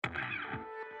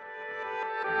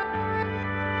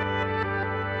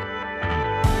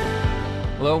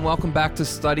Hello and welcome back to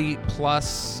Study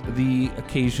Plus, the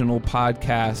occasional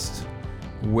podcast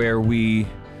where we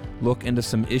look into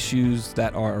some issues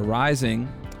that are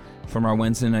arising from our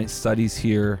Wednesday night studies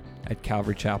here at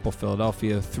Calvary Chapel,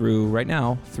 Philadelphia, through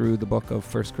the book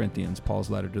of 1 Corinthians,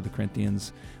 Paul's letter to the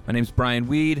Corinthians. My name's Brian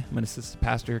Weed. I'm an assistant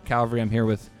pastor at Calvary. I'm here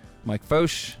with Mike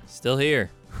Foch. Still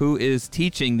here. Who is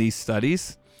teaching these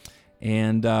studies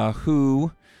and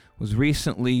who was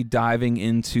recently diving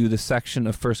into the section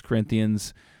of 1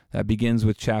 Corinthians that begins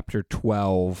with chapter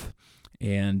 12.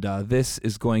 And this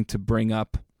is going to bring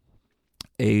up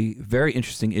a very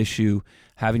interesting issue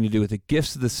having to do with the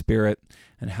gifts of the Spirit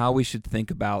and how we should think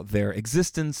about their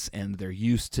existence and their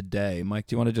use today. Mike,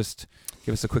 do you want to just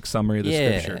give us a quick summary of the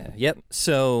scripture? Yep.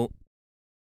 So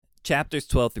chapters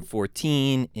 12 through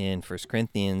 14 in 1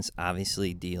 Corinthians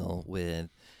obviously deal with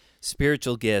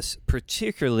spiritual gifts,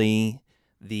 particularly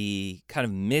the kind of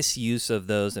misuse of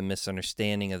those and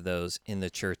misunderstanding of those in the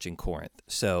church in Corinth.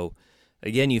 So,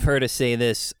 again, you've heard us say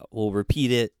this. We'll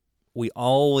repeat it. We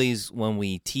always, when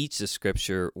we teach the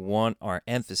Scripture, want our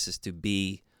emphasis to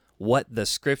be what the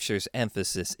Scripture's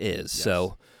emphasis is. Yes.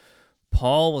 So,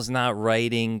 Paul was not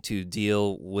writing to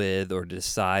deal with or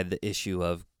decide the issue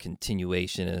of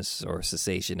continuationists or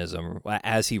cessationism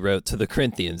as he wrote to the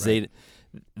Corinthians. Right.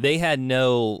 They had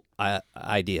no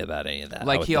idea about any of that.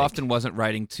 Like he often wasn't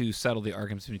writing to settle the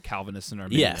arguments between Calvinists and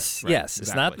Arminians. Yes. Exactly.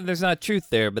 It's not that there's not truth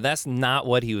there, but that's not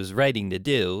what he was writing to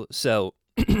do. So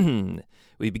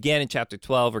we began in chapter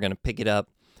 12. We're going to pick it up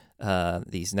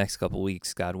these next couple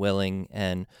weeks, God willing.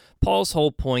 And Paul's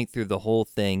whole point through the whole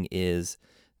thing is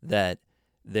that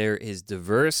there is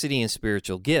diversity in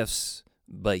spiritual gifts,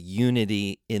 but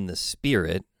unity in the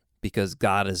Spirit, because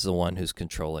God is the one who's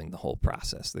controlling the whole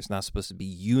process. There's not supposed to be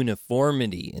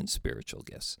uniformity in spiritual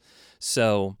gifts.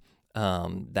 So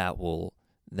that will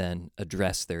then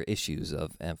address their issues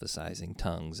of emphasizing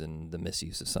tongues and the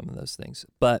misuse of some of those things.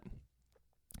 But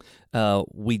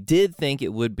we did think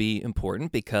it would be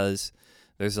important because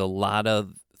there's a lot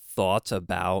of thoughts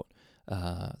about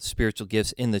spiritual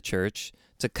gifts in the church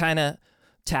to kind of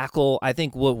tackle, I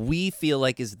think, what we feel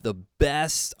like is the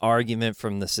best argument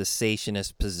from the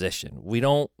cessationist position. We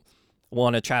don't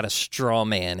want to try to straw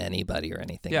man anybody or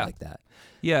anything like that.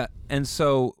 Yeah, and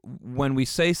so when we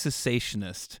say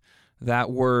cessationist,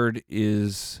 that word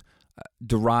is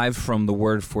derived from the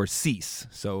word for cease.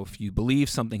 So if you believe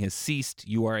something has ceased,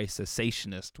 you are a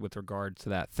cessationist with regard to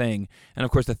that thing. And of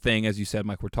course the thing, as you said,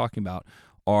 Mike, we're talking about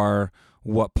are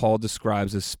what Paul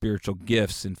describes as spiritual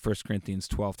gifts in 1 Corinthians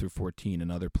 12 through 14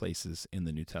 and other places in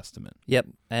the New Testament. Yep,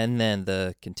 and then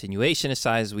the continuationist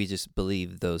side is we just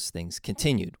believe those things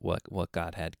continued, what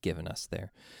God had given us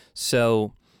there.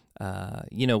 So,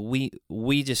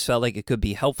 we just felt like it could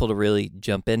be helpful to really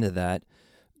jump into that.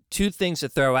 Two things to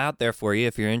throw out there for you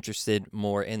if you're interested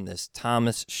more in this.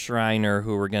 Thomas Schreiner,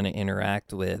 who we're going to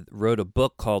interact with, wrote a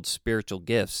book called Spiritual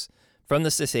Gifts from the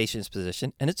cessationist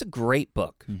position, and it's a great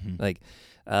book. Mm-hmm.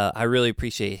 I really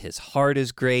appreciate his heart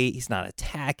is great. He's not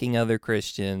attacking other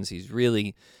Christians. He's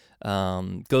really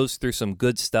goes through some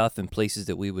good stuff in places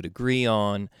that we would agree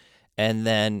on, and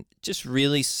then just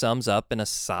really sums up in a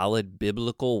solid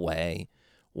biblical way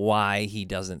why he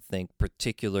doesn't think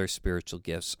particular spiritual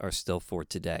gifts are still for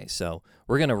today. So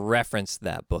we're going to reference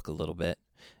that book a little bit,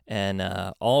 and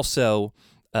also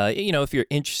if you're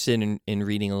interested in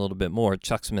reading a little bit more,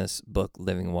 Chuck Smith's book,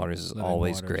 Living Waters, is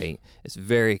always great. It's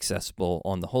very accessible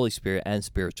on the Holy Spirit and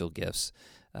spiritual gifts.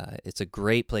 It's a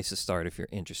great place to start if you're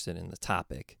interested in the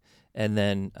topic. And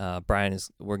then, Brian,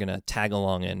 we're going to tag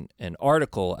along an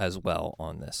article as well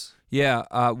on this. Yeah,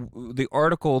 the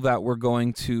article that we're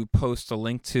going to post a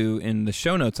link to in the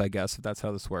show notes, I guess, if that's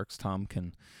how this works. Tom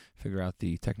can figure out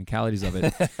the technicalities of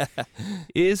it,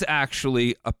 is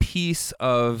actually a piece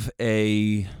of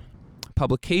a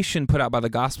publication put out by the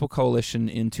Gospel Coalition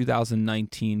in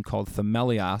 2019 called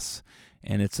Themelios,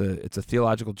 and it's a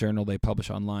theological journal they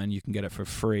publish online. You can get it for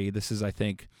free. This is, I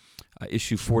think,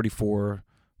 issue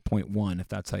 44.1, if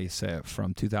that's how you say it,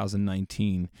 from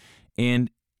 2019.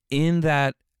 And in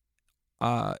that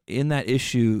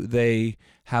issue, they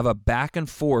have a back and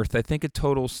forth. I think it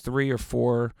totals 3 or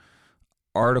 4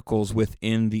 articles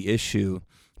within the issue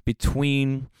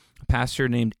between a pastor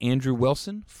named Andrew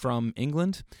Wilson from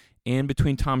England and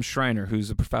between Tom Schreiner, who's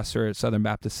a professor at Southern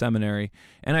Baptist Seminary.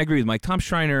 And I agree with Mike. Tom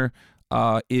Schreiner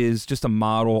is just a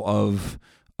model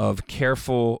of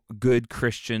careful, good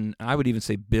Christian, I would even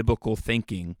say biblical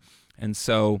thinking. And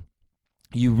so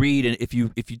you read, and if you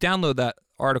download that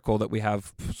article that we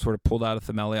have sort of pulled out of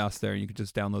Themelios there, you can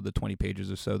just download the 20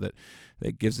 pages or so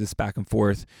that gives this back and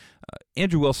forth.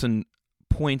 Andrew Wilson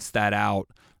points that out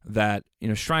that,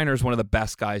 Schreiner is one of the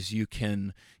best guys you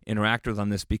can interact with on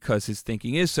this because his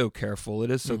thinking is so careful,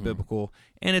 it is so biblical,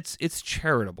 and it's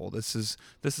charitable. This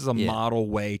is a model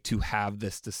way to have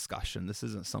this discussion. This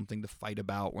isn't something to fight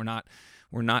about. We're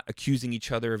not accusing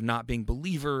each other of not being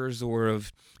believers or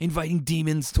of inviting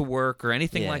demons to work or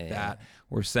anything like that.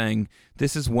 We're saying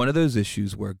this is one of those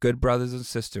issues where good brothers and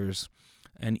sisters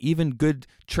and even good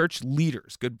church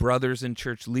leaders, good brothers in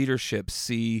church leadership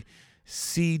see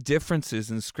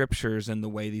differences in scriptures and the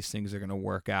way these things are going to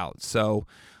work out. So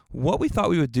what we thought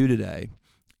we would do today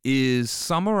is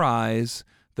summarize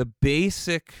the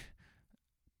basic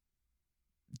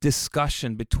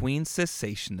discussion between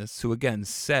cessationists, who again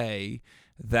say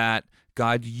that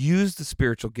God used the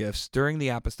spiritual gifts during the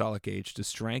apostolic age to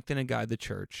strengthen and guide the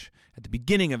church at the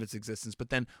beginning of its existence, but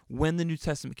then when the New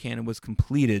Testament canon was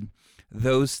completed,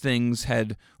 those things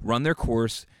had run their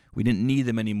course. We didn't need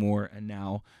them anymore, and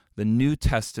now the New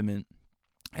Testament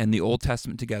and the Old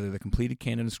Testament together, the completed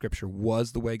canon of Scripture,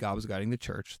 was the way God was guiding the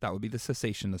church. That would be the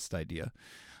cessationist idea.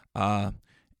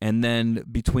 And then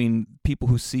between people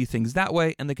who see things that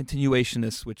way and the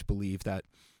continuationists, which believe that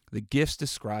the gifts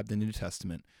described in the New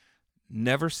Testament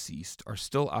never ceased, are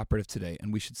still operative today,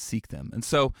 and we should seek them. And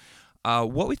so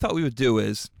what we thought we would do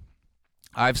is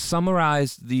I've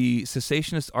summarized the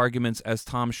cessationist arguments as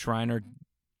Tom Schreiner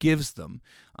gives them.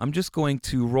 I'm just going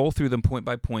to roll through them point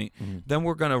by point. Then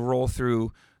we're going to roll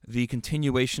through the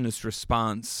continuationist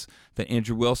response that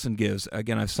Andrew Wilson gives.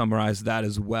 Again, I've summarized that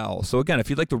as well. So again, if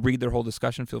you'd like to read their whole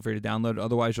discussion, feel free to download it.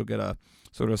 Otherwise, you'll get a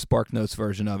sort of Spark Notes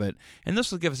version of it. And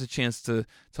this will give us a chance to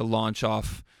launch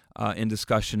off in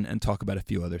discussion and talk about a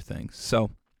few other things.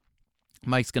 So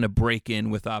Mike's going to break in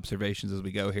with observations as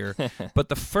we go here. But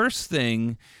the first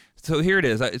thing, so here it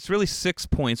is. It's really 6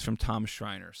 points from Tom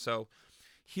Schreiner. So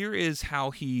here is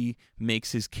how he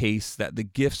makes his case that the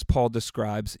gifts Paul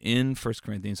describes in 1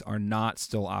 Corinthians are not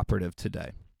still operative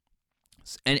today.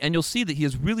 And you'll see that he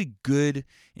has really good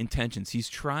intentions. He's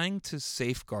trying to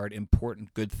safeguard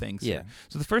important good things here.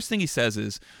 So the first thing he says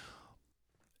is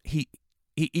he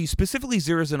specifically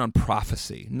zeroes in on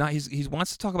prophecy. He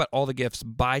wants to talk about all the gifts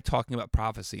by talking about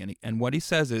prophecy. And what he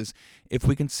says is, if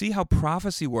we can see how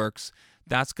prophecy works,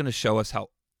 that's going to show us how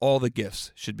all the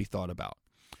gifts should be thought about.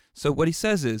 So what he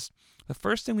says is, the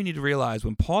first thing we need to realize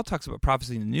when Paul talks about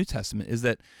prophecy in the New Testament is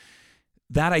that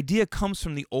idea comes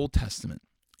from the Old Testament.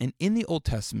 And in the Old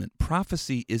Testament,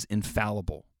 prophecy is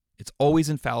infallible. It's always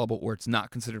infallible, or it's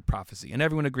not considered prophecy. And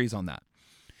everyone agrees on that.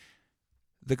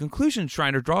 The conclusion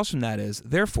Schreiner draws from that is,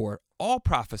 therefore, all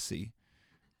prophecy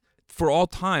for all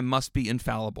time must be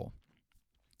infallible.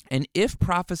 And if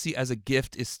prophecy as a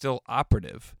gift is still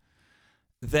operative,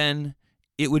 then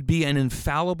it would be an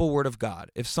infallible word of God.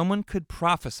 If someone could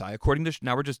prophesy, according to,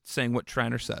 now we're just saying what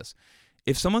Schreiner says,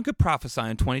 if someone could prophesy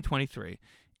in 2023,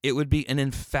 it would be an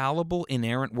infallible,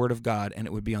 inerrant word of God, and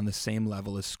it would be on the same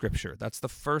level as Scripture. That's the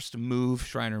first move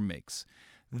Schreiner makes.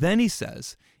 Then he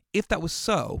says, if that was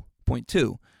so, point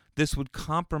 2, this would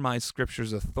compromise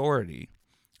Scripture's authority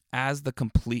as the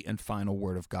complete and final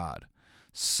word of God.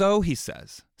 So he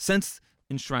says, since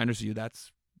in Schreiner's view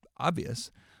that's obvious,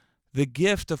 the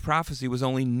gift of prophecy was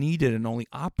only needed and only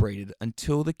operated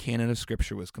until the canon of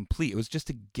Scripture was complete. It was just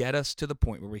to get us to the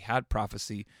point where we had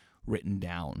prophecy written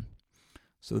down.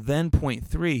 So then point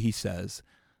 3, he says,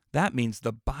 that means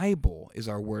the Bible is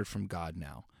our word from God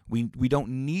now. We don't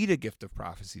need a gift of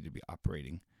prophecy to be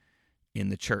operating in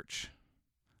the church.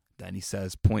 Then he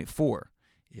says, point 4,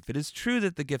 if it is true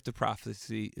that the gift of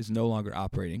prophecy is no longer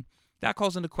operating, that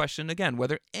calls into question, again,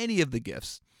 whether any of the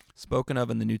gifts spoken of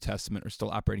in the New Testament are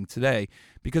still operating today.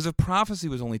 Because if prophecy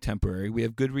was only temporary, we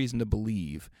have good reason to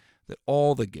believe that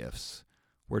all the gifts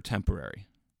were temporary.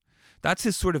 That's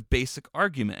his sort of basic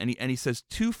argument, and he says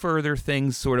 2 further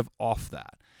things sort of off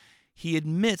that. He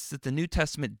admits that the New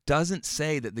Testament doesn't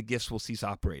say that the gifts will cease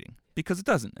operating, because it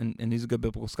doesn't, and he's a good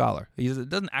biblical scholar. It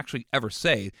doesn't actually ever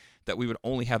say that we would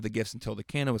only have the gifts until the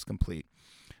canon was complete.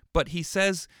 But he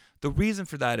says the reason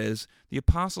for that is the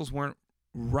apostles weren't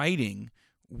writing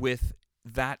with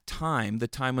that time, the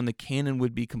time when the canon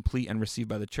would be complete and received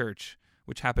by the church,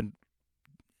 which happened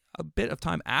a bit of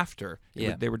time after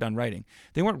they were done writing.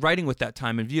 They weren't writing with that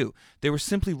time in view. They were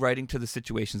simply writing to the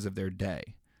situations of their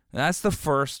day. And that's the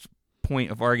first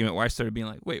point of argument where I started being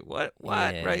like, wait, what,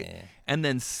 right? Yeah. And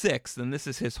then 6, and this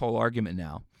is his whole argument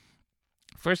now.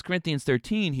 1 Corinthians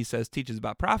 13, he says, teaches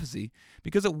about prophecy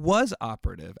because it was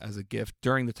operative as a gift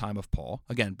during the time of Paul,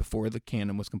 again, before the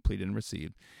canon was completed and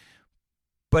received.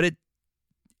 But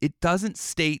it doesn't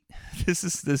state, this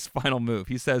is this final move.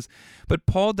 He says, but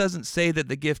Paul doesn't say that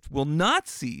the gift will not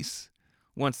cease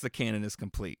once the canon is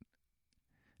complete.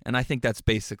 And I think that's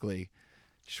basically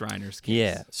Schreiner's case.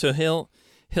 Yeah. So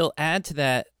he'll add to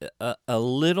that a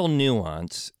little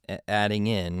nuance, adding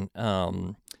in.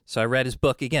 So I read his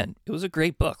book again. It was a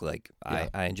great book. Like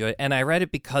I enjoyed it. And I read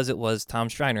it because it was Tom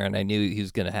Schreiner, and I knew he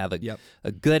was going to have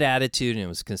a good attitude, and it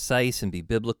was concise and be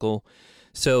biblical.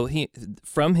 So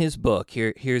from his book,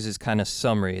 here's his kind of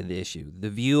summary of the issue. The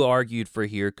view argued for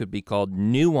here could be called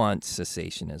nuanced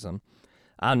cessationism.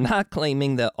 I'm not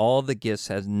claiming that all the gifts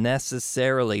have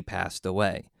necessarily passed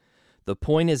away. The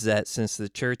point is that since the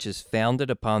church is founded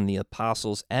upon the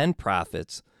apostles and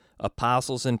prophets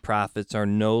are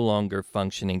no longer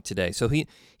functioning today. So he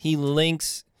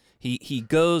links,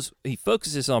 he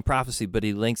focuses on prophecy, but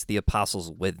he links the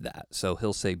apostles with that. So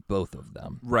he'll say both of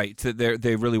them. Right. So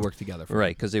they really work together for him.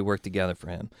 Right, because they work together for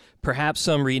him. Perhaps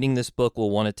some reading this book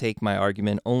will want to take my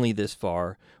argument only this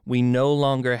far. We no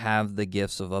longer have the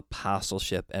gifts of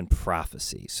apostleship and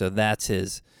prophecy. So that's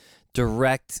his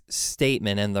direct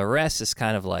statement, and the rest is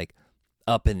kind of like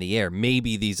up in the air.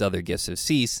 Maybe these other gifts have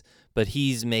ceased, but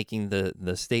he's making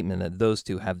the statement that those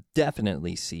two have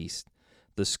definitely ceased.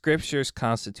 The scriptures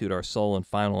constitute our sole and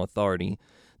final authority.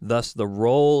 Thus, the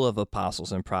role of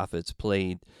apostles and prophets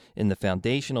played in the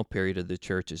foundational period of the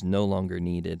church is no longer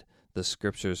needed. The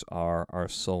scriptures are our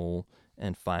sole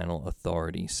and final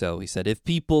authority. So he said, if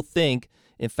people think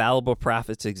infallible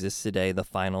prophets exist today, the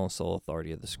final and sole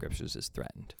authority of the scriptures is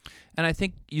threatened. And I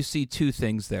think you see two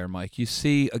things there, Mike. You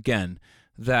see, again,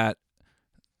 that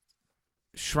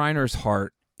Schreiner's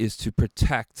heart is to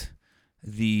protect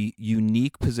the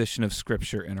unique position of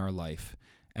Scripture in our life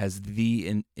as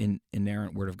the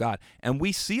inerrant Word of God. And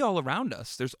we see all around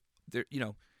us, there's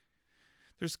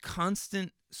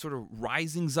constant sort of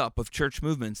risings up of church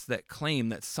movements that claim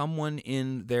that someone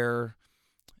in their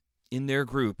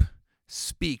group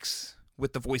speaks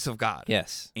with the voice of God.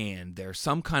 Yes. And there's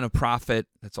some kind of prophet,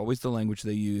 that's always the language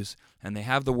they use, and they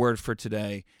have the word for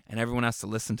today, and everyone has to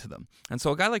listen to them. And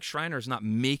so a guy like Schreiner is not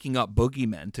making up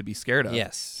boogeymen to be scared of.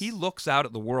 Yes. He looks out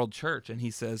at the world church and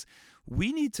he says,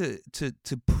 we need to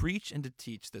preach and to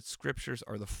teach that scriptures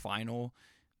are the final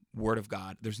word of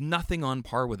God. There's nothing on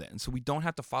par with it. And so we don't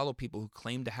have to follow people who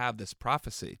claim to have this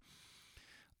prophecy.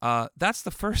 That's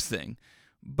the first thing.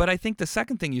 But I think the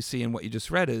second thing you see in what you just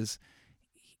read is,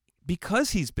 because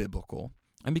he's biblical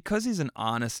and because he's an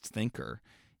honest thinker,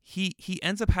 he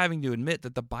ends up having to admit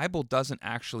that the Bible doesn't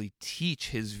actually teach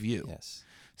his view. Yes.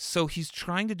 So he's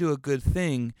trying to do a good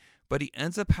thing, but he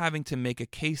ends up having to make a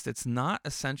case that's not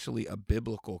essentially a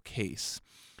biblical case.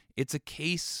 It's a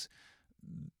case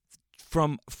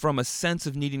from a sense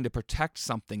of needing to protect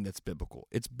something that's biblical.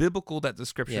 It's biblical that the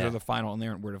scriptures are the final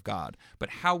inerrant word of God, but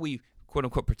how we quote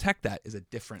unquote protect that is a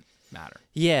different matter.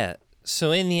 Yeah.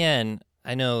 So in the end,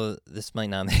 I know this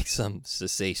might not make some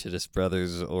cessationist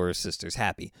brothers or sisters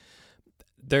happy.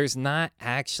 There's not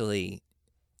actually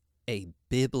a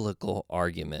biblical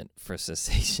argument for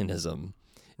cessationism.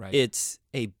 Right. It's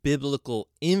a biblical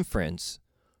inference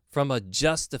from a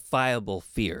justifiable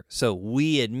fear. So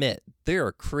we admit there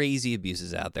are crazy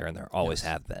abuses out there, and there always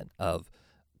have been, of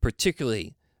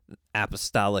particularly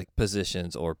apostolic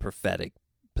positions or prophetic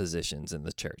positions in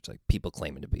the church, like people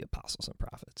claiming to be apostles and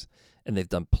prophets, and they've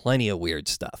done plenty of weird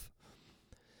stuff.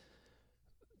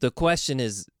 The question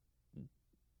is,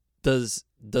 does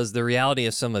the reality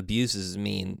of some abuses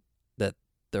mean that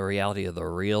the reality of the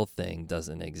real thing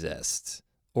doesn't exist,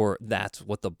 or that's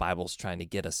what the Bible's trying to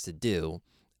get us to do?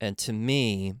 And to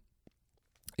me,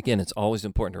 again, it's always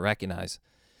important to recognize,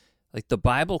 like, the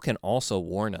Bible can also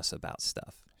warn us about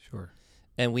stuff. Sure.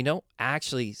 And we don't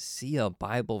actually see a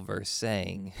Bible verse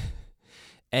saying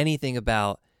anything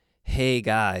about, hey,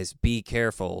 guys, be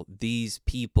careful. These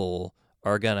people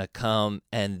are going to come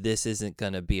and this isn't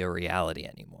going to be a reality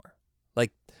anymore.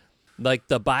 Like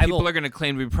the Bible. People are going to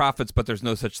claim to be prophets, but there's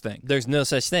no such thing. There's no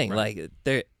such thing. Right.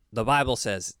 Like the Bible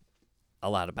says a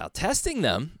lot about testing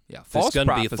them. Yeah, There's going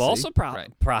to be prophecy. false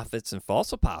prophets and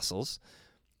false apostles,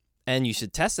 and you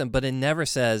should test them, but it never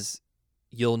says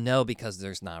you'll know because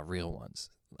there's not real ones.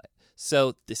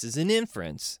 So this is an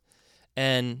inference,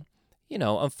 and,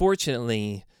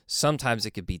 unfortunately, sometimes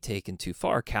it could be taken too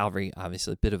far. Calvary,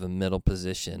 obviously, a bit of a middle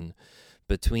position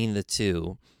between the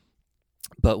two,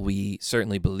 but we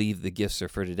certainly believe the gifts are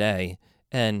for today.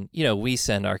 And, we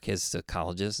send our kids to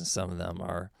colleges, and some of them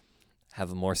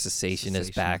have a more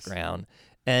cessationist background.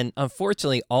 And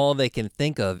unfortunately, all they can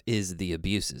think of is the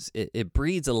abuses. It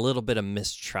breeds a little bit of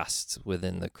mistrust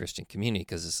within the Christian community,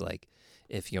 because it's like,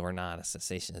 if you're not a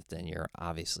cessationist, then you're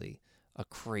obviously a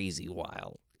crazy,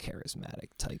 wild, charismatic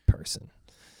type person.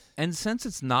 And since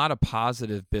it's not a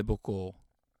positive biblical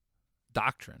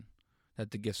doctrine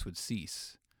that the gifts would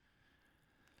cease,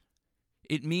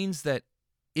 it means that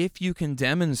if you can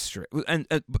demonstrate, and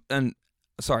at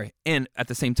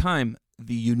the same time,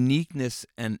 the uniqueness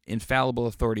and infallible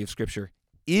authority of Scripture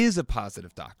is a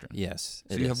positive doctrine. Yes,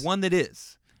 So you have one that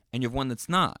is, and you have one that's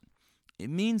not. It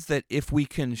means that if we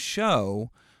can show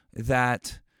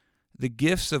that the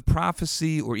gifts of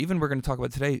prophecy, or even we're going to talk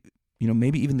about today,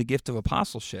 maybe even the gift of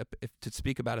apostleship, if to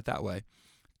speak about it that way,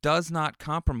 does not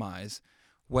compromise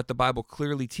what the Bible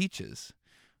clearly teaches,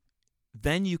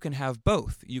 then you can have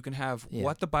both. You can have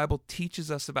what the Bible teaches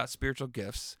us about spiritual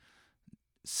gifts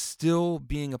still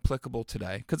being applicable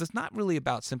today, because it's not really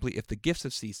about simply if the gifts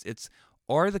have ceased. It's,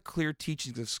 are the clear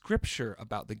teachings of Scripture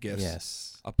about the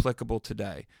gifts applicable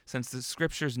today, since the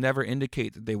Scriptures never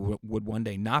indicate that they would one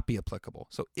day not be applicable.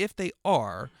 So if they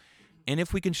are, and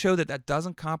if we can show that that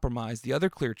doesn't compromise the other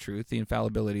clear truth, the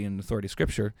infallibility and authority of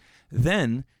Scripture,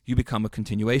 then you become a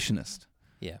continuationist.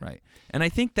 Yeah. Right. And I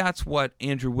think that's what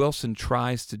Andrew Wilson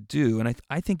tries to do, and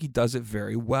I think he does it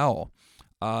very well.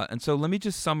 And so let me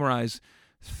just summarize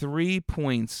 3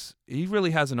 points. He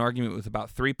really has an argument with about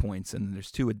 3 points, and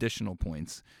there's 2 additional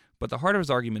points. But the heart of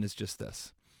his argument is just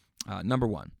this. Number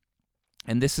 1,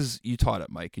 and this is, you taught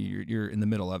it, Mike. You're in the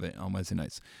middle of it on Wednesday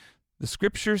nights. The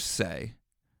Scriptures say,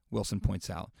 Wilson points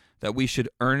out, that we should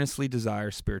earnestly desire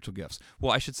spiritual gifts.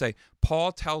 Well, I should say,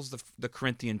 Paul tells the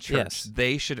Corinthian church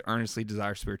they should earnestly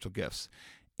desire spiritual gifts.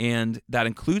 And that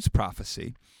includes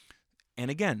prophecy.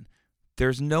 And again,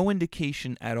 there's no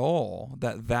indication at all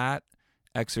that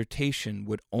exhortation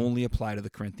would only apply to the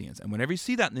Corinthians. And whenever you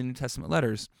see that in the New Testament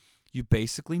letters, you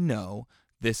basically know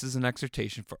this is an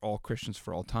exhortation for all Christians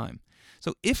for all time.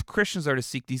 So if Christians are to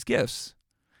seek these gifts,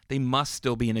 they must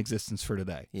still be in existence for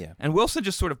today. Yeah. And Wilson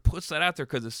just sort of puts that out there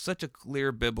because it's such a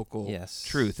clear biblical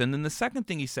truth. And then the second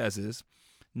thing he says is,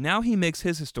 now he makes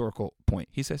his historical point.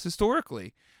 He says,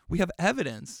 historically, we have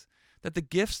evidence that the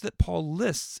gifts that Paul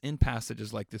lists in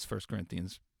passages like this 1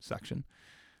 Corinthians section,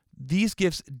 these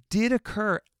gifts did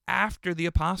occur after the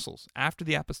apostles, after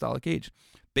the apostolic age,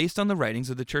 based on the writings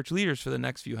of the church leaders for the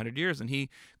next few hundred years. And he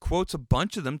quotes a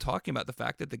bunch of them talking about the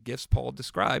fact that the gifts Paul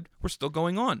described were still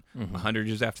going on 100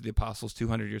 years after the apostles,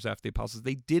 200 years after the apostles.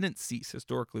 They didn't cease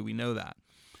historically. We know that.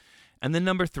 And then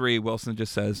number 3, Wilson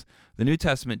just says, the New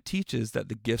Testament teaches that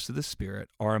the gifts of the Spirit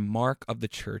are a mark of the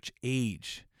church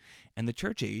age. And the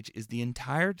church age is the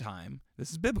entire time, this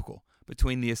is biblical,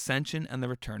 between the ascension and the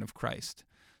return of Christ.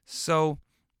 So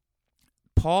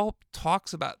Paul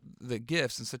talks about the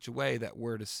gifts in such a way that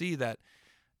we're to see that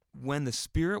when the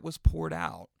Spirit was poured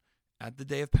out at the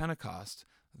day of Pentecost,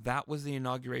 that was the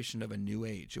inauguration of a new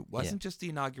age. It wasn't just the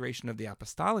inauguration of the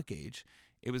apostolic age,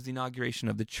 it was the inauguration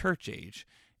of the church age.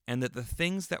 And that the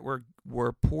things that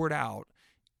were poured out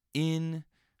in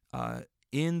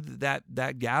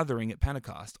that gathering at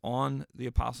Pentecost on the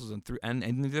apostles and through and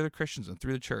the other Christians and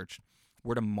through the church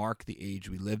were to mark the age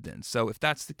we lived in. So if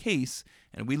that's the case,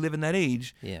 and we live in that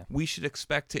age, we should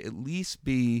expect to at least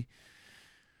be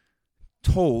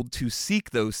told to seek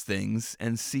those things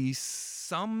and see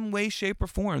some way, shape, or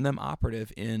form them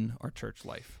operative in our church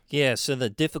life. Yeah, so the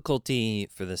difficulty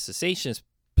for the cessationist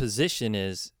position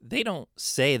is they don't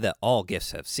say that all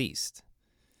gifts have ceased.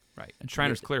 Right, and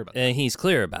Schreiner's clear about that. And he's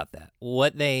clear about that.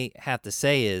 What they have to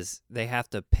say is they have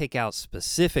to pick out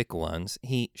specific ones.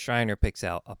 Schreiner picks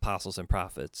out apostles and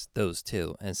prophets, those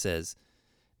 2, and says,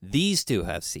 these 2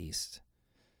 have ceased,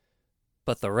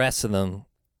 but the rest of them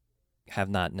have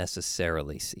not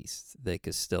necessarily ceased. They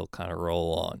could still kind of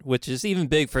roll on, which is even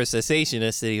big for a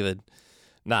cessationist to even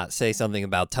not say something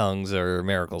about tongues or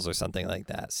miracles or something like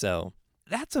that. So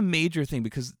that's a major thing,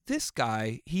 because this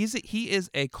guy, he is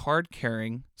a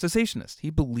card-carrying cessationist. He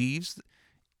believes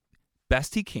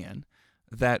best he can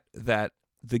that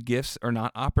the gifts are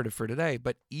not operative for today.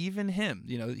 But even him,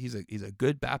 he's a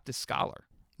good Baptist scholar,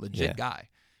 legit guy.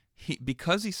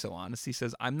 Because he's so honest, he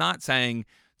says, I'm not saying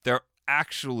they're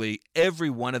actually every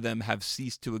one of them have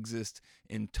ceased to exist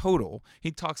in total.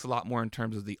 He talks a lot more in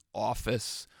terms of the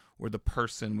office or the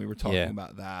person. We were talking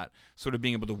about that, sort of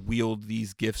being able to wield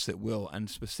these gifts at will. And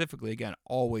specifically, again,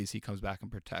 always he comes back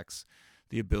and protects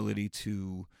the ability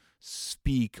to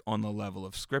speak on the level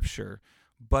of Scripture.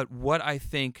 But what I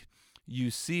think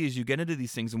you see as you get into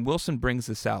these things, and Wilson brings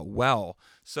this out well.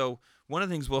 So one of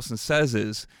the things Wilson says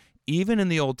is, even in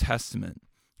the Old Testament,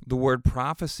 the word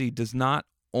prophecy does not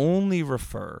only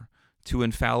refer to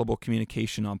infallible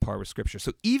communication on par with Scripture.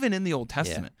 So even in the Old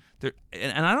Testament,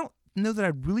 and I don't know that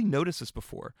I'd really noticed this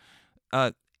before.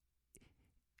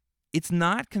 It's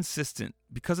not consistent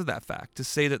because of that fact to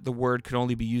say that the word could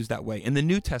only be used that way in the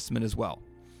New Testament as well.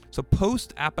 So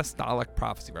post-apostolic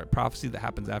prophecy, right, prophecy that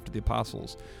happens after the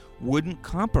apostles, wouldn't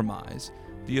compromise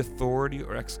the authority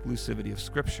or exclusivity of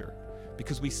Scripture,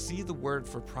 because we see the word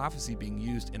for prophecy being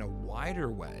used in a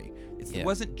wider way. It Yeah.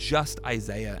 wasn't just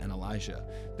Isaiah and Elijah.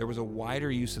 There was a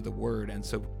wider use of the word. And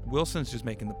so Wilson's just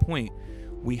making the point.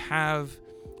 We have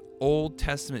Old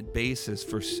Testament basis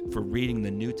for reading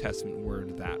the New Testament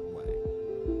word that way.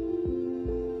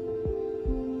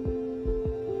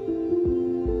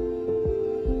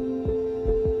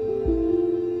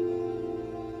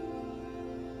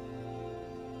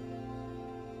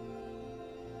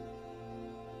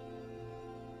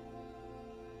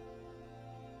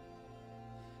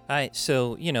 All right,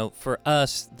 so, for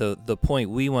us, the point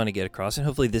we want to get across, and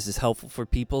hopefully this is helpful for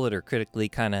people that are critically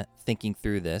kind of thinking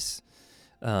through this.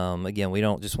 Again, we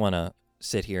don't just want to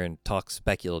sit here and talk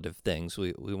speculative things.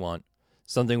 We want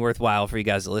something worthwhile for you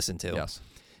guys to listen to.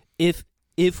 Yes.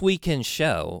 If we can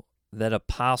show that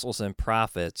apostles and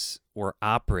prophets were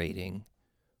operating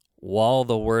while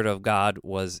the word of God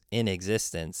was in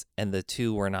existence and the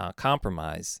two were not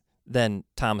compromised, then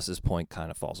Thomas's point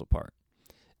kind of falls apart.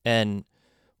 And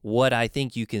what I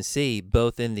think you can see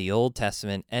both in the Old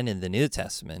Testament and in the New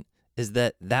Testament is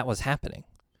that was happening.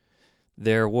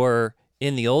 There were,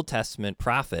 in the Old Testament,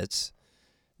 prophets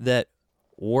that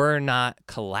were not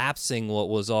collapsing what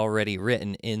was already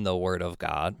written in the Word of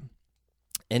God.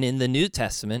 And in the New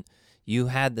Testament, you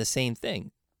had the same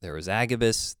thing. There was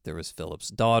Agabus, there was Philip's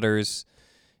daughters.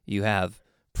 You have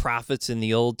prophets in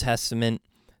the Old Testament.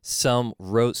 Some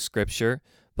wrote Scripture,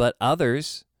 but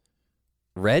others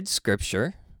read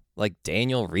Scripture, like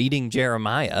Daniel reading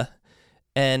Jeremiah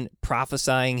and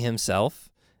prophesying himself,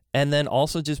 and then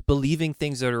also just believing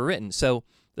things that are written. So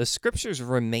the Scriptures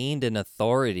remained in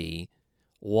authority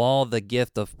while the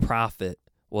gift of prophet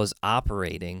was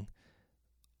operating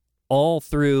all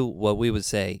through what we would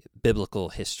say biblical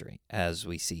history, as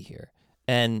we see here.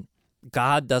 And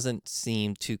God doesn't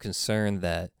seem too concerned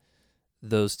that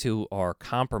those two are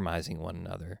compromising one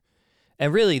another.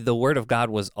 And really, the Word of God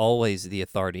was always the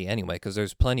authority anyway, because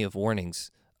there's plenty of warnings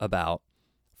about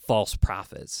false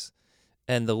prophets.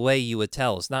 And the way you would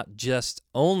tell is not just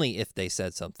only if they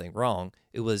said something wrong,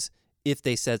 it was if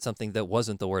they said something that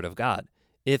wasn't the Word of God.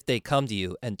 If they come to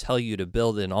you and tell you to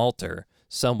build an altar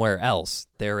somewhere else,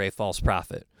 they're a false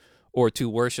prophet. Or to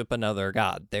worship another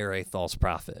god, they're a false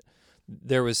prophet.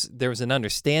 There was an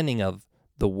understanding of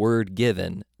the word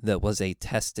given that was a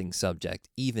testing subject,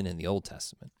 even in the Old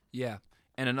Testament. Yeah.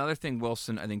 And another thing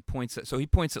Wilson, I think, points at, so he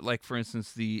points at, like, for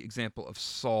instance, the example of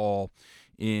Saul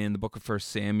in the book of 1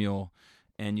 Samuel,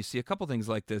 and you see a couple things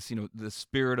like this. The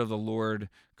Spirit of the Lord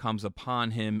comes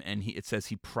upon him, and it says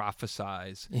he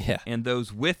prophesies. Yeah. And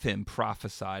those with him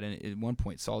prophesied. And at one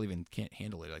point, Saul even can't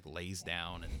handle it, like lays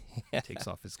down and takes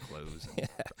off his clothes. And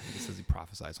it says he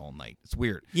prophesies all night. It's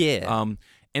weird. Yeah.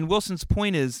 And Wilson's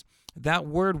point is that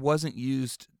word wasn't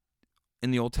used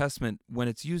in the Old Testament. When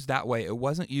it's used that way, it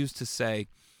wasn't used to say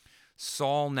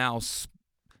Saul now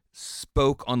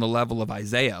spoke on the level of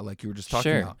Isaiah, like you were just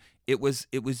talking about. It was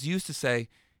used to say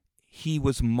he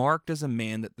was marked as a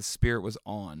man that the Spirit was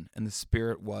on, and the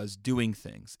Spirit was doing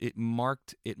things. It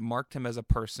marked him as a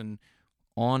person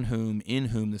in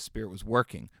whom the Spirit was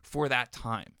working for that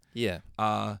time. Yeah.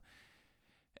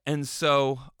 And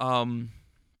so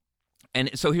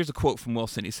here's a quote from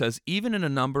Wilson. He says, even in a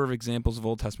number of examples of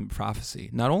Old Testament prophecy,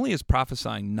 not only is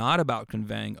prophesying not about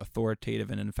conveying authoritative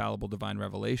and infallible divine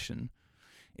revelation,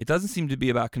 it doesn't seem to be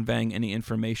about conveying any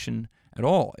information at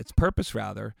all. Its purpose,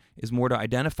 rather, is more to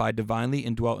identify divinely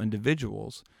indwelt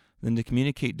individuals than to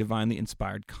communicate divinely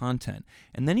inspired content.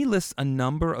 And then he lists a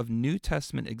number of New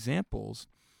Testament examples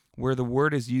where the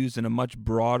word is used in a much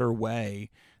broader way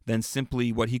than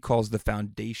simply what he calls the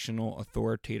foundational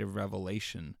authoritative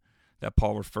revelation that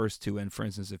Paul refers to in, for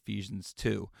instance, Ephesians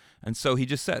 2. And so he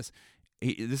just says,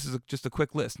 this is just a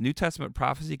quick list. New Testament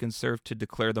prophecy can serve to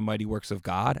declare the mighty works of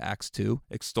God, Acts 2,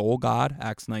 extol God,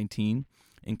 Acts 19,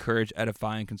 encourage,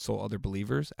 edify, and console other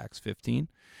believers, Acts 15,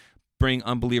 bring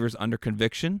unbelievers under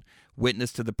conviction,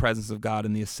 witness to the presence of God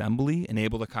in the assembly,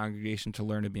 enable the congregation to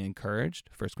learn and be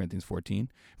encouraged, 1 Corinthians 14,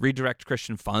 redirect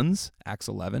Christian funds, Acts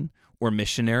 11, or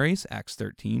missionaries, Acts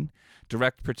 13,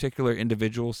 direct particular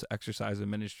individuals to exercise a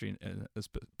ministry in a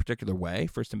particular way,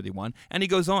 1 Timothy 1, and he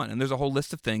goes on, and there's a whole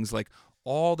list of things, like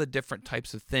all the different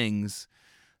types of things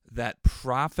that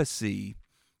prophecy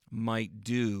might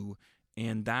do.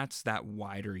 And that's that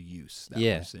wider use that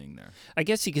we're seeing there. I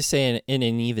guess you could say in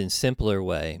an even simpler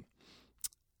way,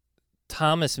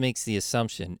 Thomas makes the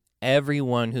assumption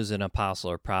everyone who's an apostle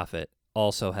or prophet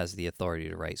also has the authority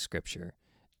to write Scripture.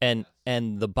 And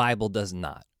the Bible does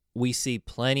not. We see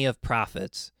plenty of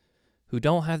prophets who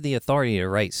don't have the authority to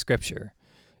write Scripture,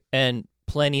 and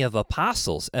plenty of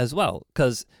apostles as well,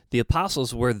 because the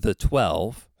apostles were the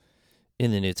 12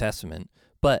 in the New Testament,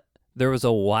 but there was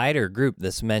a wider group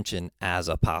that's mentioned as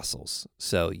apostles.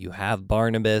 So you have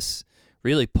Barnabas.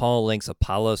 Really, Paul links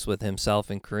Apollos with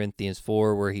himself in Corinthians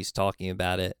 4, where he's talking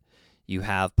about it. You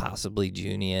have possibly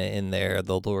Junia in there,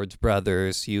 the Lord's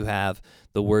brothers. You have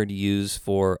the word used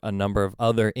for a number of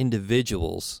other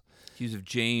individuals. It's used of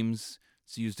James.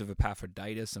 It's used of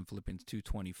Epaphroditus in Philippians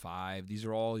 2:25. These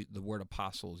are all the word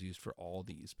apostles used for all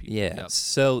these people. Yeah. Yep.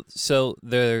 So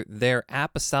their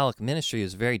apostolic ministry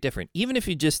is very different. Even if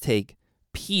you just take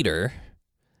Peter,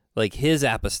 like his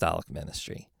apostolic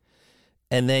ministry,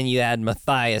 and then you add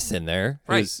Matthias in there.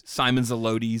 Right. Simon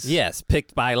Zelotes. Yes,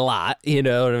 picked by Lot, you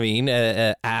know what I mean?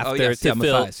 After to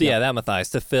fill, Matthias, that Matthias,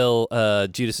 to fill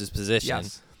Judas's position.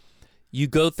 Yes. You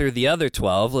go through the other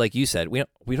 12, like you said,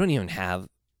 we don't even have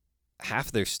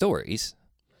half their stories.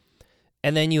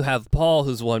 And then you have Paul,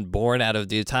 who's one born out of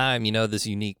due time, this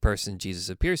unique person Jesus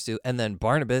appears to, and then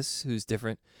Barnabas, who's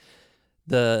different.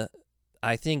 I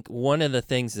think one of the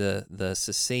things the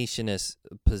cessationist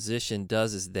position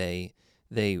does is they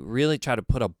really try to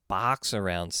put a box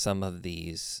around some of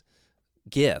these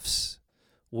gifts,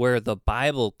 where the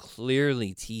Bible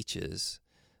clearly teaches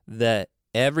that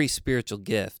every spiritual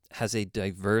gift has a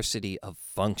diversity of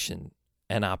function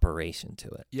and operation to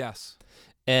it. Yes.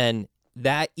 And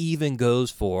that even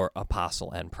goes for apostle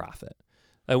and prophet.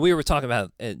 And we were talking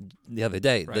about the other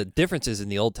day, right. The differences in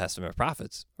the Old Testament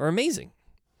prophets are amazing.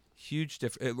 Huge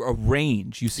difference. A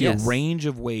range. You see Yes. a range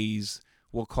of ways,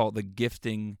 we'll call it the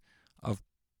gifting of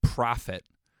prophet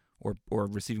or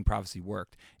receiving prophecy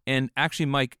worked. And actually,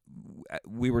 Mike,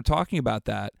 we were talking about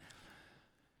that.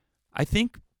 I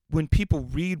think when people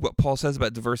read what Paul says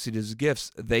about diversity of gifts,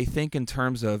 they think in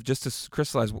terms of, just to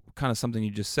crystallize kind of something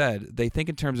you just said, they think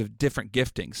in terms of different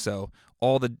giftings. So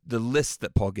all the lists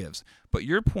that Paul gives. But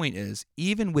your point is,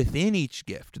 even within each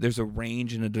gift, there's a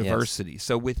range and a diversity. Yes.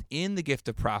 So within the gift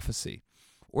of prophecy,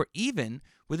 or even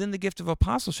within the gift of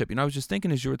apostleship, I was just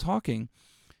thinking as you were talking,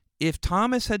 if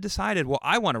Thomas had decided, well,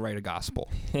 I want to write a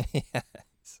gospel.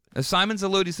 Yes. If Simon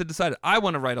Zelotes had decided, I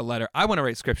want to write a letter, I want to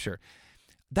write scripture,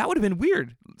 that would have been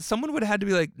weird. Someone would have had to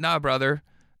be like, nah, brother.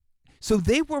 So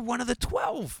they were one of the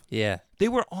 12. Yeah. They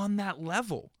were on that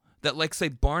level that, like, say,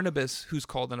 Barnabas, who's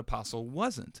called an apostle,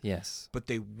 wasn't. Yes. But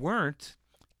they weren't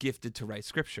gifted to write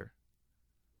scripture.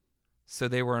 So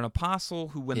they were an apostle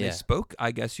who, when they spoke,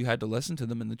 I guess you had to listen to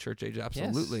them in the church age,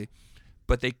 absolutely. Yes.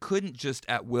 But they couldn't just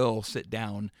at will sit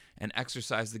down and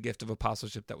exercise the gift of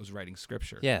apostleship that was writing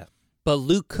scripture. Yeah. But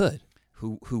Luke could.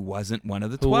 Who wasn't one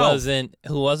of the 12.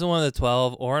 Who wasn't one of the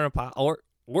 12 or an apostle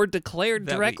or declared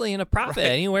directly in a prophet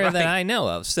anywhere that I know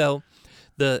of. So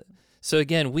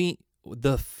again,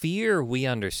 the fear we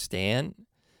understand,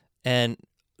 and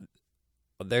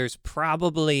there's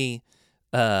probably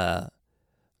way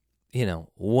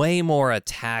more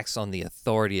attacks on the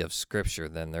authority of Scripture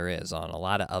than there is on a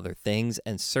lot of other things,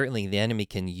 and certainly the enemy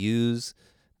can use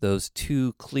those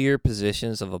two clear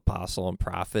positions of apostle and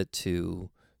prophet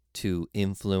to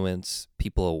influence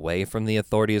people away from the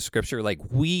authority of Scripture. Like,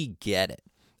 we get it,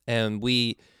 and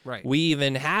we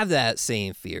even have that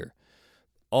same fear.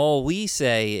 All we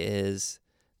say is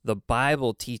the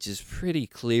Bible teaches pretty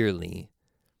clearly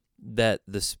that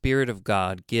the Spirit of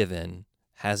God given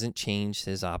hasn't changed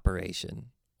his operation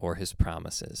or his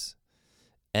promises,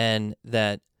 and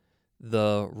that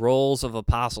the roles of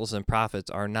apostles and prophets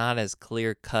are not as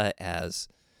clear-cut as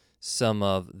some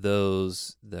of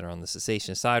those that are on the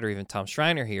cessation side, or even Tom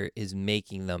Schreiner here, is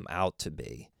making them out to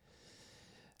be.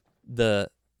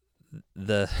 The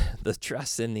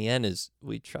trust in the end is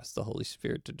we trust the Holy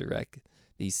Spirit to direct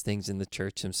these things in the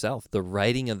church himself. The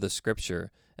writing of the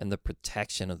Scripture and the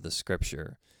protection of the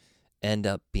Scripture end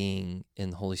up being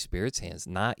in the Holy Spirit's hands,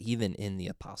 not even in the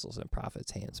apostles and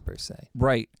prophets' hands per se.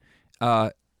 Right.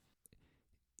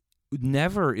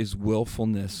 Never is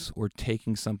willfulness or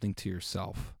taking something to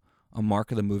yourself a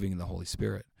mark of the moving of the Holy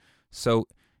Spirit. So,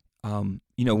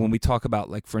 when we talk about,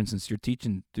 like, for instance, you're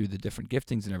teaching through the different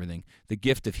giftings and everything, the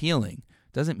gift of healing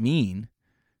doesn't mean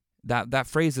that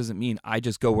phrase doesn't mean I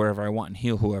just go wherever I want and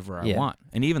heal whoever I want.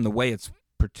 And even the way it's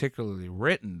particularly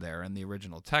written there in the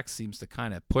original text seems to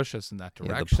kind of push us in that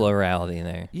direction. Yeah, the plurality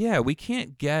there. Yeah, we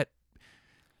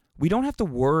don't have to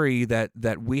worry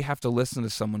that we have to listen to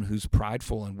someone who's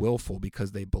prideful and willful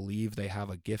because they believe they have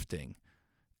a gifting.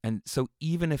 And so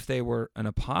even if they were an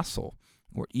apostle,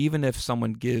 or even if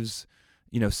someone is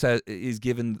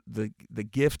given the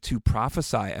gift to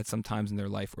prophesy at some times in their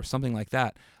life or something like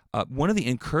that, one of the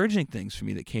encouraging things for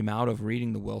me that came out of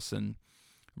reading the Wilson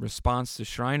response to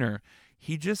Schreiner,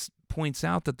 he just points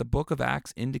out that the book of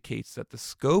Acts indicates that the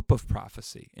scope of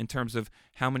prophecy, in terms of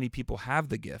how many people have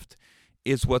the gift,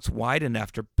 is what's widened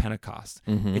after Pentecost.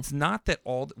 Mhm. It's not that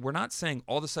we're not saying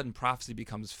all of a sudden prophecy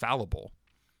becomes fallible.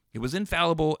 It was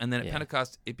infallible, and then at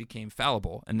Pentecost it became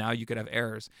fallible, and now you could have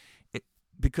errors.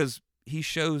 Because he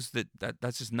shows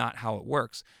that's just not how it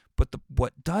works. But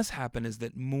what does happen is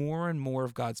that more and more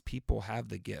of God's people have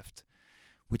the gift,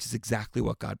 which is exactly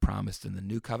what God promised in the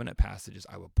New Covenant passages.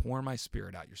 I will pour my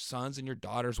Spirit out. Your sons and your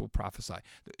daughters will prophesy.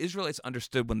 The Israelites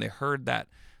understood when they heard that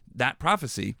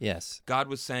prophecy, Yes. God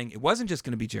was saying it wasn't just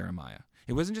going to be Jeremiah.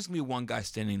 It wasn't just going to be one guy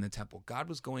standing in the temple. God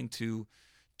was going to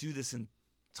do this in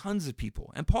tons of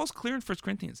people. And Paul's clear in 1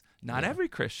 Corinthians. Not every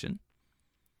Christian.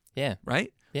 Yeah.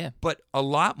 Right? Yeah. But a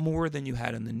lot more than you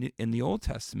had in the Old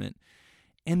Testament.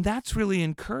 And that's really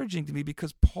encouraging to me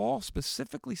because Paul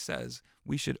specifically says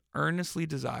we should earnestly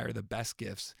desire the best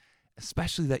gifts,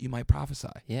 especially that you might prophesy.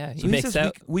 Yeah. So he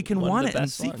says we can want it and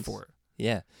seek for it.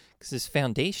 Yeah, because it's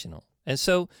foundational. And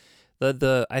so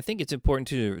I think it's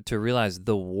important to realize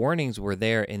the warnings were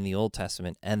there in the Old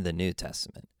Testament and the New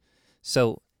Testament.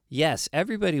 So, yes,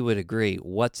 everybody would agree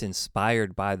what's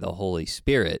inspired by the Holy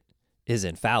Spirit is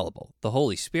infallible. The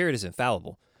Holy Spirit is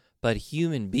infallible, but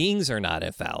human beings are not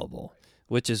infallible,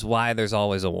 which is why there's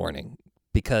always a warning,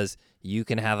 because you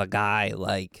can have a guy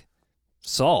like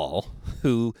Saul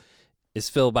who is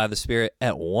filled by the Spirit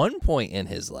at one point in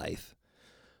his life,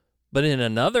 but in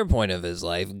another point of his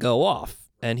life go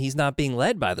off, and he's not being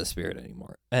led by the Spirit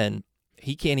anymore, and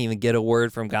he can't even get a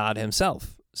word from God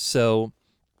himself. So,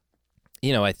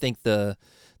 I think the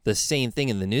same thing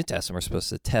in the New Testament. We're supposed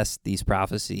to test these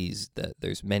prophecies, that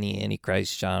there's many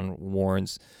antichrists. John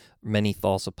warns many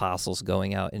false apostles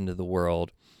going out into the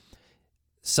world.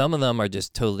 Some of them are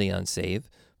just totally unsaved,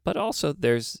 but also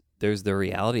there's the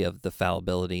reality of the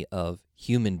fallibility of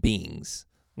human beings,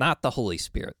 not the Holy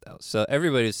Spirit, though. So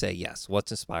everybody would say, yes,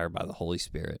 what's inspired by the Holy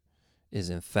Spirit is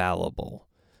infallible,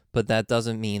 but that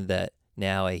doesn't mean that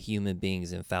now a human being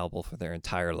is infallible for their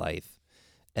entire life,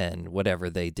 and whatever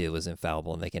they do is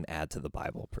infallible, and they can add to the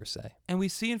Bible, per se. And we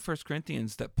see in 1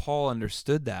 Corinthians that Paul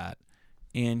understood that,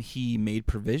 and he made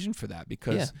provision for that,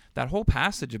 because that whole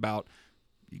passage about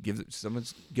someone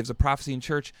gives a prophecy in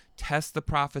church, test the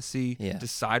prophecy,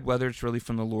 decide whether it's really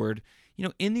from the Lord.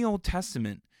 In the Old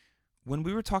Testament, when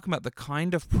we were talking about the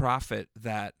kind of prophet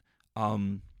that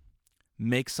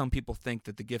makes some people think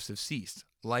that the gifts have ceased,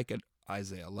 like an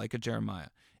Isaiah, like a Jeremiah,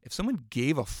 if someone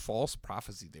gave a false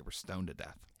prophecy, they were stoned to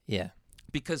death. Yeah.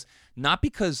 Not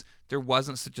because there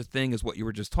wasn't such a thing as what you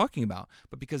were just talking about,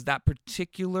 but because that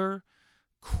particular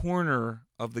corner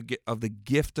of the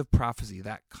gift of prophecy,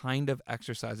 that kind of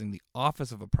exercising the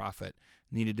office of a prophet,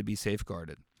 needed to be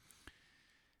safeguarded.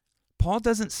 Paul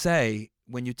doesn't say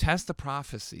when you test the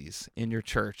prophecies in your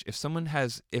church, if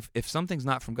something's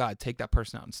not from God, take that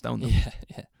person out and stone them.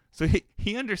 Yeah. So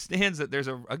he understands that there's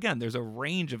a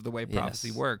range of the way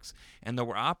prophecy works, and that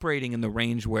we're operating in the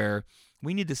range where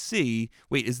we need to see,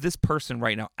 wait, is this person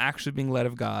right now actually being led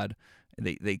of God?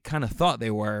 They kind of thought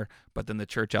they were, but then the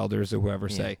church elders or whoever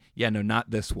say, no, not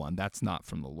this one. That's not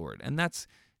from the Lord. And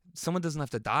someone doesn't have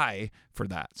to die for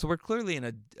that. So we're clearly in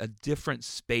a different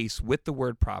space with the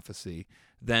word prophecy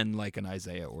than like an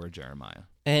Isaiah or a Jeremiah.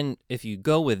 And if you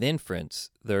go with inference,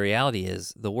 the reality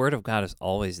is the word of God is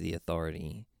always the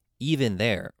authority. Even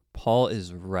there, Paul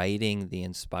is writing the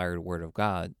inspired word of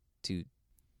God to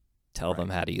tell them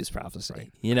how to use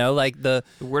prophecy. Right. The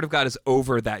word of God is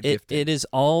over that gifting. It is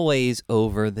always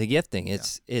over the gifting.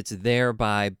 It's there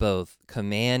by both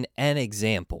command and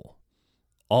example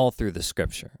all through the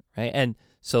scripture, right? And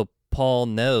so Paul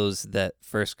knows that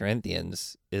 1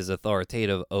 Corinthians is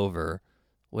authoritative over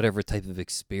whatever type of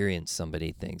experience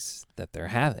somebody thinks that they're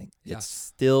having. Yes. It's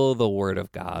still the word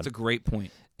of God. That's a great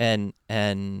point. And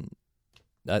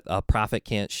a prophet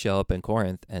can't show up in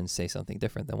Corinth and say something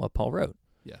different than what Paul wrote.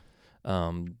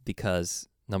 Yeah. Because,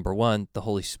 number one, the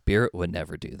Holy Spirit would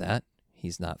never do that.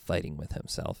 He's not fighting with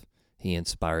himself. He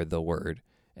inspired the word,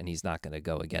 and he's not going to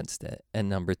go against it. And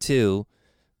number two,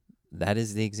 that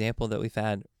is the example that we've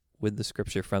had with the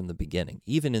scripture from the beginning,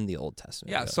 even in the Old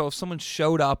Testament. Yeah, so if someone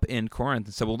showed up in Corinth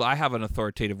and said, well, I have an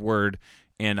authoritative word,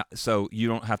 and so you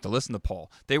don't have to listen to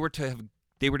Paul. They were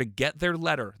to get their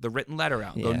letter, the written letter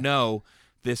out, and go, no,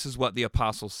 this is what the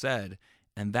apostle said.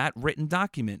 And that written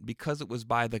document, because it was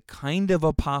by the kind of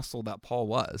apostle that Paul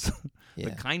was,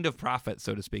 the kind of prophet,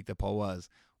 so to speak, that Paul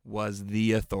was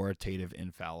the authoritative,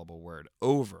 infallible word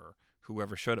over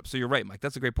whoever showed up. So you're right, Mike.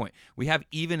 That's a great point. We have,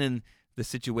 even in the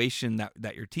situation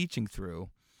that you're teaching through,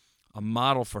 a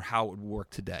model for how it would work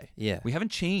today. Yeah. We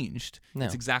haven't changed. No.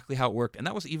 It's exactly how it worked. And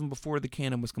that was even before the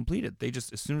canon was completed. They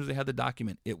just, as soon as they had the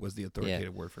document, it was the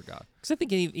authoritative word for God. Because I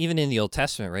think even in the Old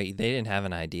Testament, right, they didn't have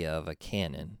an idea of a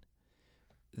canon.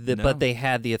 No. But they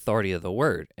had the authority of the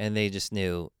word, and they just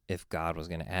knew if God was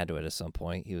going to add to it at some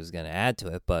point, he was going to add to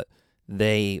it, but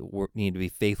they need to be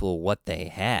faithful to what they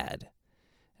had.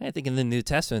 And I think in the New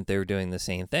Testament, they were doing the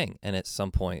same thing. And at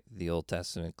some point, the Old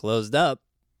Testament closed up,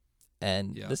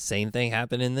 and the same thing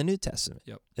happened in the New Testament.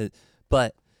 Yep.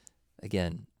 But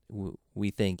again,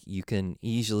 we think you can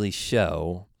easily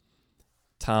show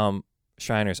Tom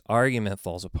Schreiner's argument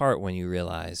falls apart when you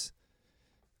realize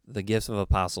the gifts of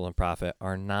apostle and prophet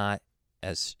are not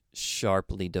as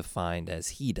sharply defined as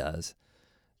he does,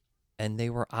 and they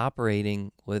were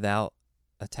operating without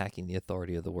attacking the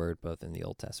authority of the word, both in the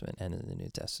Old Testament and in the New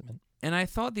Testament. And I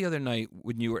thought the other night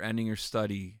when you were ending your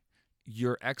study,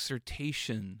 your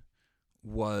exhortation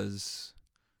was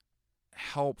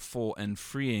helpful and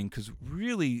freeing, because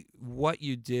really what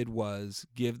you did was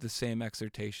give the same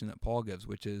exhortation that Paul gives,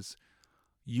 which is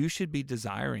you should be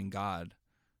desiring God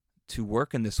to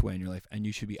work in this way in your life, and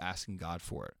you should be asking God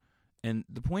for it. And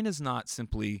the point is not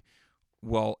simply,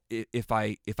 well, if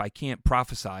I can't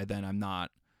prophesy, then I'm not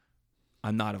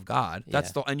of God.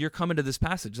 That's and you're coming to this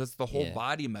passage. That's the whole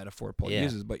body metaphor Paul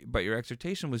uses. But your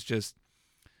exhortation was just,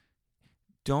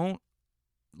 don't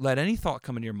let any thought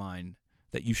come into your mind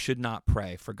that you should not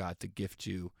pray for God to gift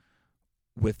you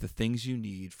with the things you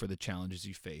need for the challenges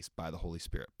you face by the Holy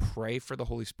Spirit. Pray for the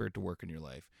Holy Spirit to work in your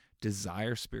life.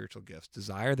 Desire spiritual gifts.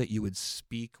 Desire that you would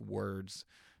speak words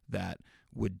that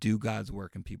would do God's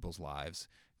work in people's lives.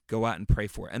 Go out and pray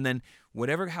for it. And then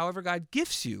however God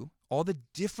gifts you, all the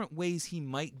different ways he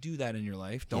might do that in your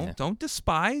life, don't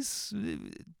despise.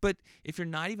 But if you're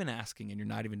not even asking and you're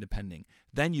not even depending,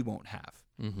 then you won't have.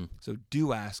 Mm-hmm. So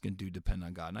do ask and do depend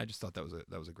on God. And I just thought that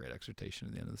was a great exhortation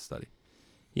at the end of the study.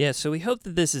 Yeah, so we hope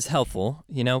that this is helpful.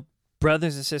 You know,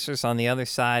 brothers and sisters on the other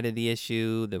side of the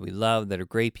issue that we love, that are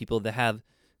great people, that have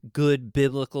good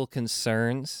biblical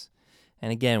concerns.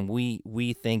 And again,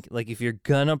 we think, like, if you're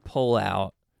going to pull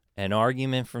out an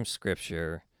argument from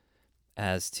Scripture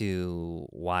as to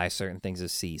why certain things have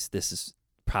ceased, this is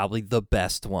probably the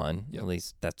best one. Yep. At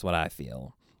least that's what I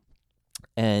feel.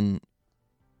 And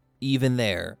even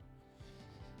there,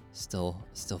 still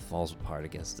falls apart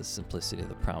against the simplicity of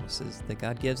the promises that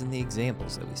God gives and the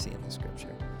examples that we see in the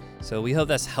Scripture. So we hope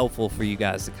that's helpful for you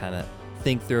guys to kind of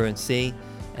think through and see.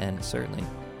 And certainly,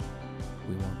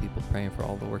 we want people praying for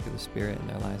all the work of the Spirit in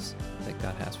their lives that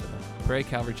God has for them. Pray,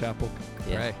 Calvary Chapel.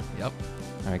 Yeah. Pray. Yep.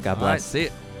 All right, God bless. All right, see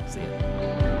you. See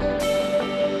you.